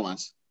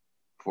balance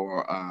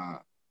for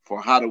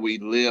how do we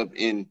live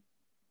in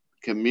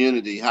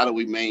community, how do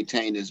we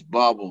maintain this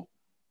bubble,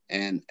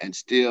 and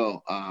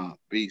still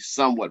be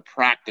somewhat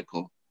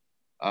practical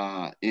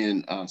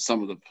in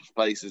some of the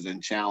places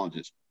and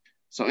challenges.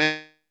 So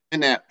in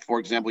that, for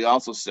example, we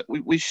also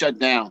we shut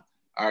down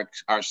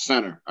our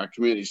center, our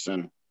community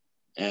center,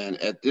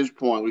 and at this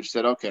point we've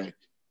said, okay,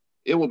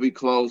 it will be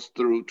closed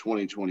through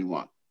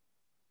 2021.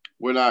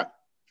 We're not.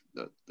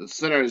 The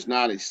center is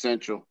not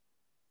essential.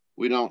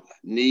 We don't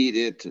need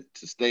it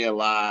to stay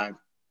alive.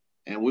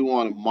 And we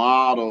want to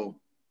model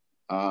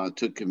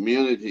to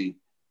community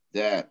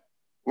that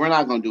we're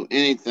not going to do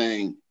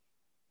anything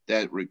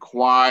that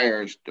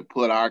requires to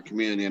put our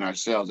community and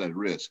ourselves at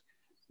risk.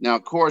 Now,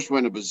 of course, we're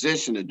in a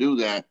position to do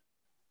that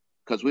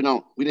because we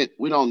don't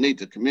need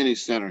the community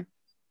center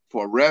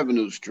for a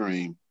revenue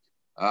stream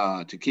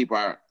to keep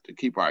our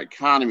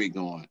economy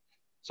going.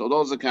 So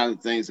those are the kind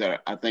of things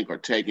that I think are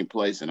taking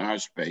place in our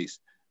space.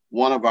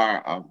 One of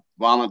our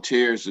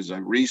volunteers is a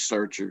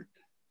researcher,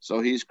 so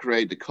he's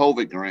created the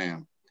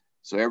COVIDgram.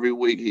 So every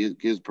week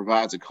he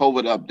provides a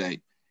COVID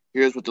update.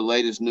 Here's what the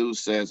latest news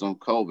says on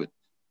COVID.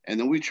 And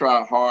then we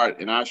try hard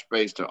in our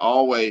space to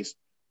always,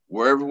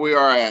 wherever we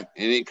are at,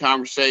 any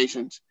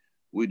conversations,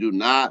 we do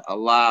not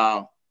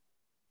allow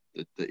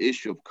the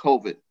issue of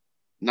COVID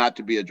not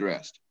to be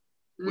addressed.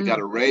 We got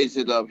to raise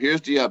it up.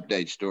 Here's the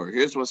update story.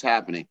 Here's what's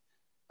happening.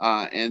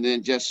 And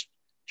then just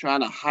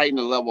trying to heighten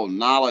the level of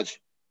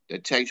knowledge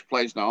that takes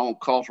place in our own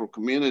cultural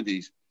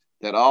communities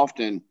that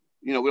often,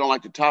 we don't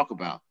like to talk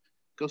about,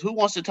 because who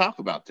wants to talk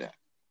about that?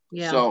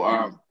 Yeah.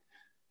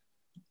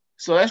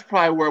 So that's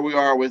probably where we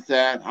are with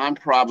that. I'm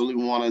probably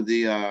one of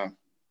the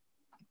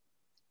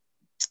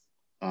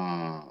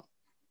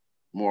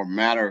more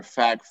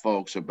matter-of-fact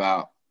folks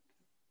about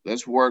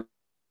let's work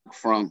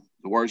from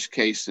the worst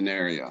case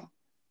scenario.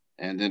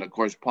 And then, of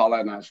course, Paula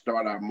and I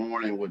start our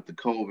morning with the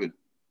COVID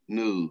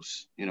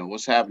news,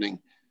 what's happening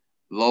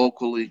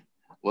locally,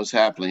 what's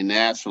happening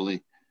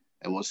nationally,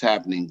 and what's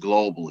happening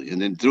globally.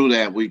 And then through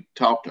that, we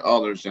talk to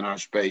others in our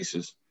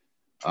spaces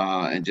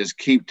and just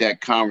keep that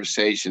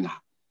conversation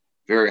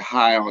very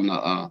high on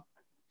the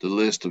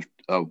list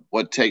of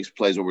what takes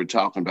place, what we're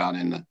talking about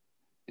in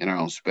our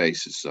own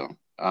spaces. So,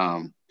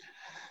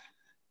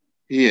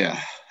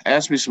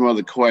 ask me some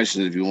other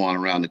questions if you want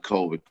around the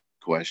COVID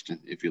question,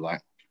 if you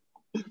like.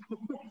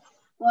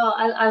 Well,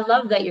 I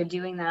love that you're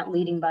doing that,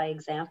 leading by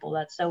example.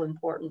 That's so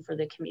important for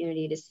the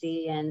community to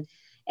see. And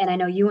I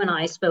know you and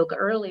I spoke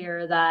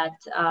earlier that,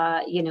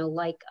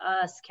 like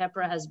us,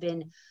 Kheprw has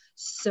been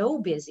so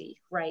busy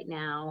right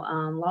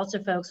now. Lots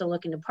of folks are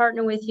looking to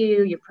partner with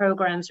you. Your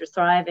programs are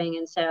thriving.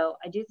 And so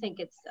I do think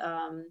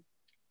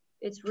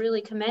it's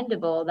really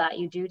commendable that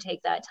you do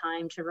take that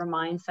time to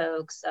remind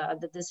folks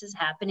that this is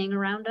happening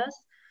around us.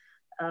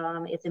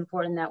 It's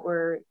important that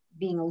we're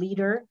being a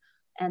leader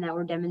and that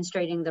we're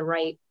demonstrating the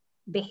right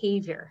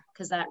behavior,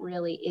 because that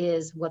really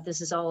is what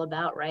this is all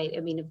about, right?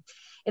 I mean,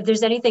 if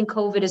there's anything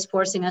COVID is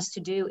forcing us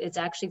to do, it's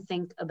actually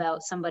think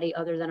about somebody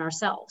other than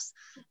ourselves.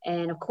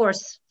 And of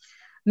course,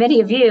 many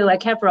of you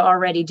at Kheprw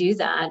already do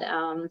that.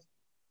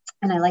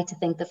 And I like to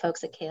think the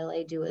folks at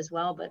KLA do as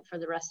well. But for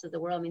the rest of the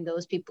world, I mean,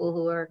 those people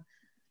who are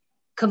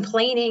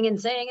complaining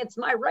and saying it's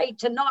my right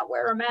to not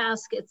wear a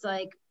mask, it's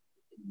like,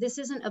 this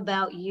isn't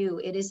about you.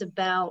 It is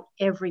about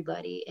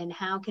everybody. And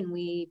how can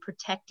we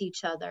protect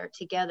each other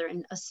together?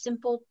 And a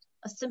simple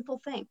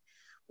thing,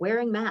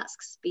 wearing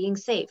masks, being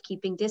safe,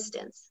 keeping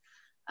distance.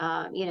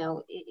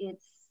 It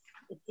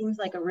seems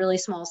like a really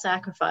small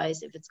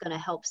sacrifice if it's going to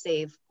help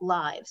save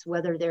lives,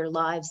 whether they're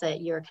lives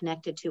that you're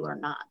connected to or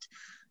not.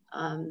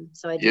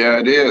 So I do. Yeah,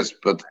 it is,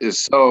 but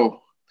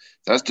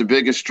that's the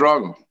biggest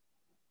struggle.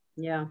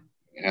 Yeah.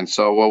 And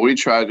so what we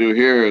try to do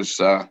here is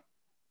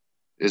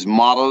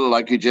model,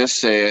 like you just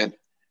said,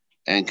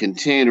 and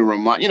continue to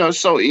remind. It's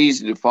so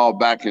easy to fall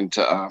back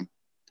into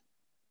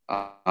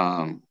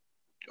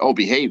old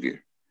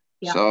behavior.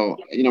 Yeah. So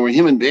we're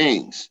human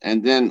beings,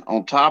 and then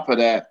on top of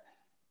that,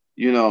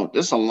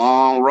 this is a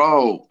long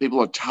road.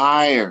 People are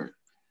tired,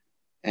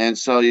 and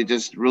so you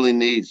just really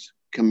need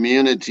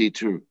community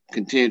to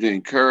continue to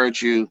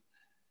encourage you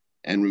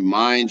and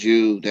remind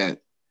you that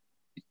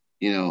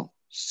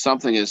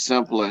something as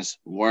simple as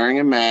wearing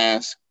a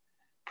mask,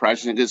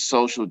 practicing good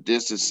social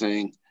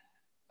distancing,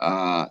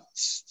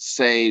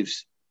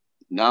 saves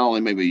not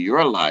only maybe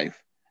your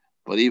life,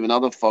 but even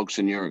other folks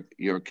in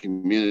your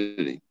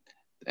community.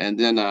 And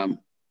then,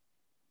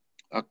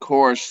 of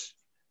course,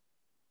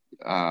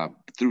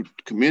 through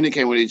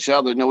communicating with each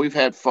other, we've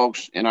had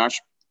folks in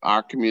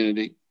our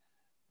community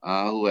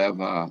who have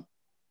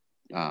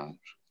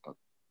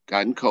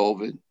gotten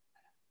COVID.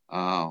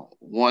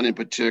 One in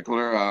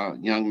particular, a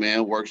young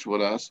man works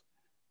with us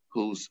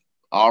who's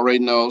already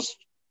knows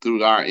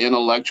through our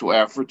intellectual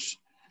efforts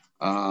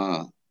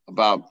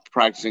about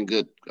practicing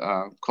good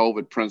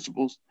COVID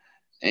principles.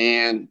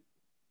 And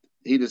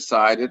he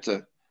decided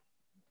to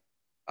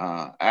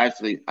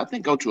actually, I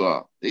think,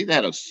 he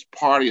had a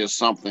party or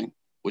something,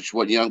 which is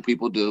what young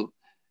people do.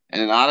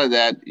 And then out of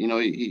that,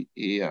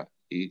 he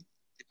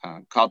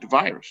caught the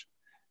virus.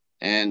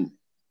 And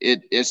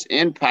it's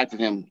impacted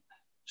him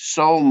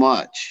so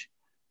much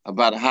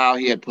about how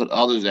he had put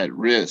others at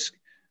risk.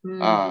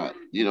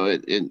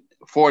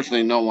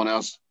 Fortunately, no one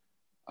else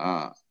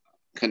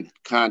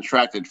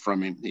contracted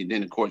from him.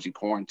 Then, of course, he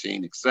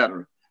quarantined,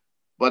 etc.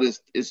 But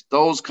it's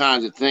those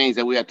kinds of things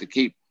that we have to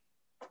keep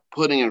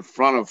putting in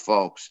front of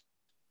folks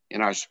in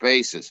our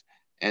spaces.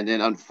 And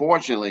then,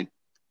 unfortunately,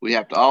 we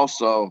have to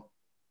also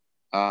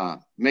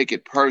make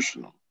it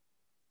personal.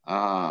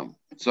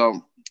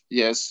 So,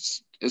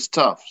 yes, it's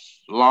tough. It's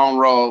a long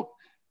road.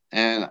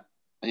 And,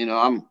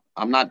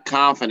 I'm not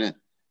confident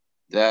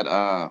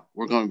that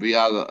we're going to be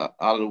out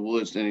of the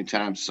woods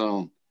anytime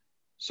soon.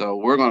 So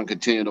we're going to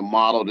continue to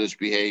model this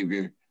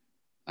behavior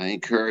and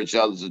encourage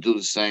others to do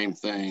the same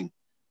thing.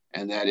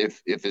 And that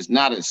if it's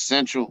not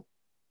essential,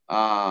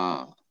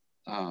 don't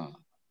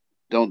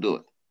do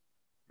it.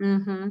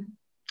 Mm-hmm.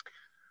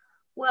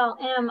 Well,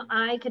 Em,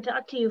 I could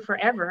talk to you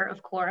forever,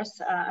 of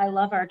course. I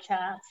love our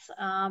chats,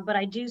 but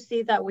I do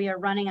see that we are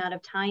running out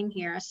of time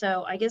here.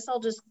 So I guess I'll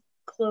just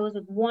close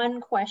with one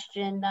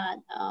question that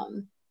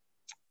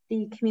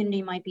the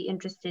community might be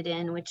interested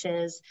in, which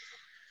is,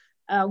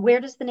 where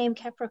does the name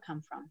Kheprw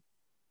come from?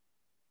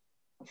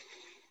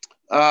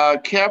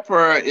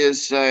 Kheprw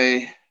is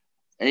a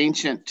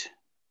ancient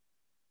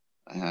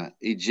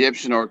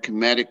Egyptian or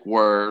Kemetic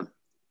word.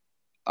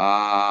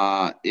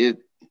 It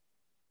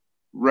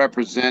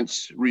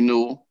represents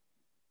renewal,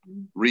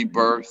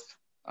 rebirth.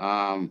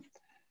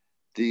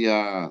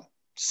 The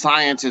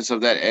scientists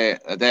of that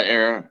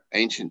era,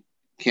 ancient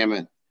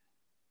Kemet,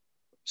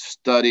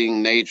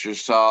 studying nature,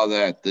 saw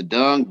that the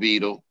dung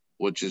beetle,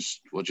 which is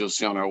what you'll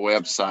see on our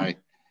website,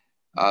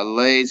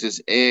 lays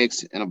its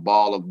eggs in a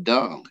ball of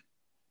dung.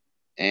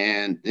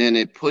 And then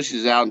it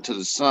pushes out into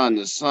the sun.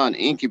 The sun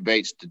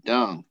incubates the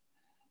dung.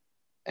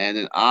 And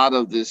then out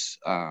of this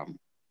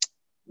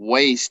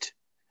waste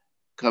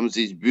comes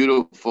these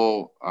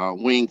beautiful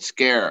winged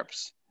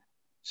scarabs.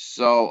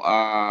 So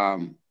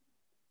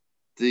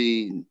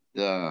we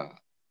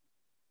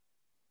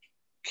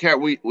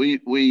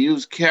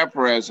use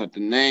Kheprw as the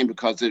name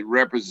because it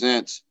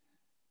represents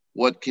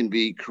what can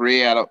be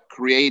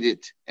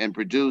created and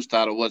produced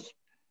out of what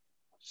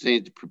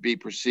seems to be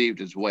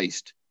perceived as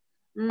waste,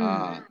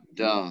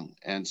 dung.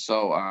 And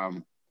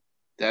so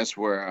that's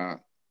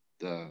where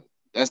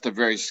that's the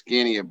very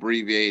skinny,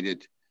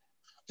 abbreviated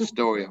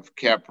story of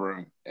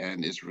Kheprw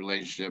and its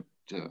relationship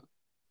to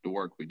the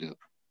work we do.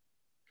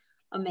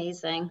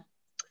 Amazing.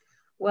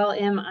 Well,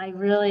 Em, I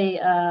really,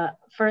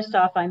 first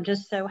off, I'm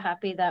just so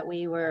happy that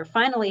we were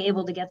finally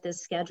able to get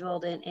this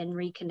scheduled and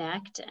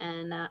reconnect.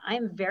 And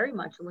I'm very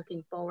much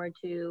looking forward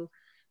to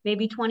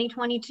maybe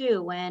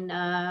 2022 when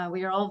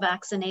we are all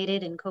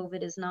vaccinated and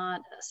COVID is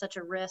not such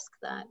a risk,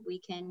 that we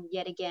can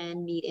yet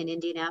again meet in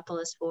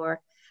Indianapolis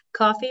for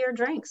coffee or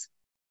drinks.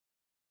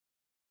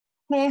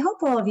 Hey, I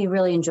hope all of you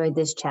really enjoyed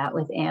this chat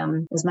with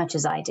Em as much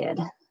as I did.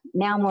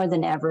 Now more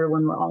than ever,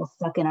 when we're all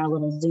stuck in our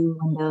little Zoom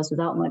windows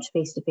without much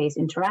face-to-face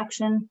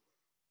interaction,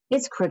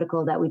 it's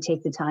critical that we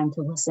take the time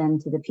to listen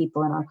to the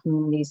people in our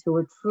communities who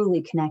are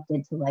truly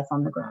connected to life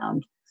on the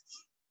ground.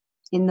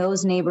 In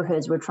those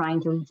neighborhoods we're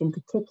trying to reach in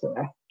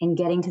particular, and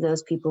getting to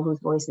those people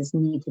whose voices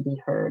need to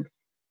be heard.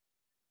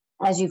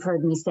 As you've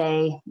heard me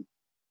say,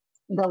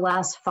 the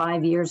last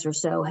 5 years or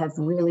so have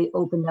really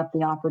opened up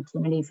the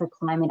opportunity for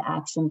climate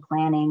action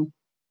planning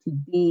to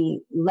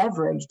be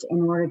leveraged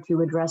in order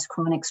to address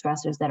chronic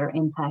stressors that are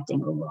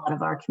impacting a lot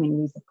of our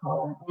communities of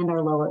color and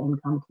our lower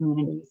income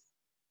communities.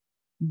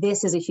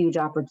 This is a huge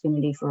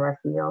opportunity for our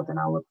field, and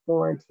I'll look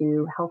forward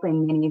to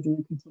helping many of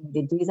you continue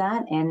to do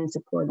that and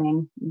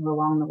supporting you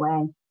along the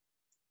way.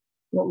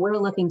 What we're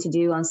looking to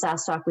do on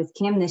SAS Talk with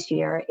Kim this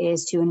year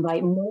is to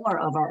invite more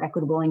of our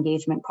equitable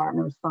engagement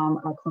partners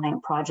from our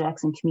client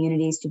projects and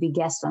communities to be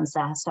guests on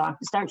SAS Talk,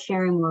 to start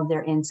sharing more of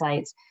their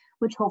insights,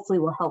 which hopefully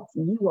will help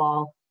you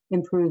all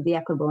improve the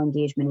equitable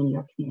engagement in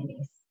your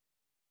communities.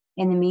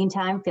 In the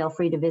meantime, feel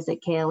free to visit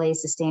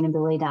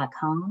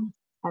klasustainability.com.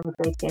 Have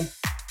a great day.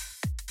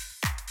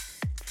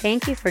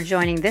 Thank you for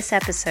joining this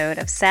episode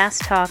of SAS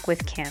Talk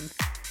with Kim.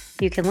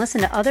 You can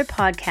listen to other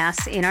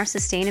podcasts in our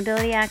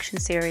Sustainability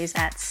Action Series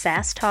at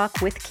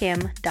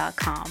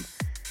sastalkwithkim.com.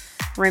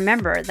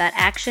 Remember that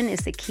action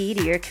is the key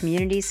to your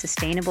community's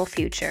sustainable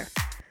future.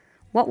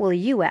 What will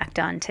you act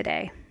on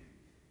today?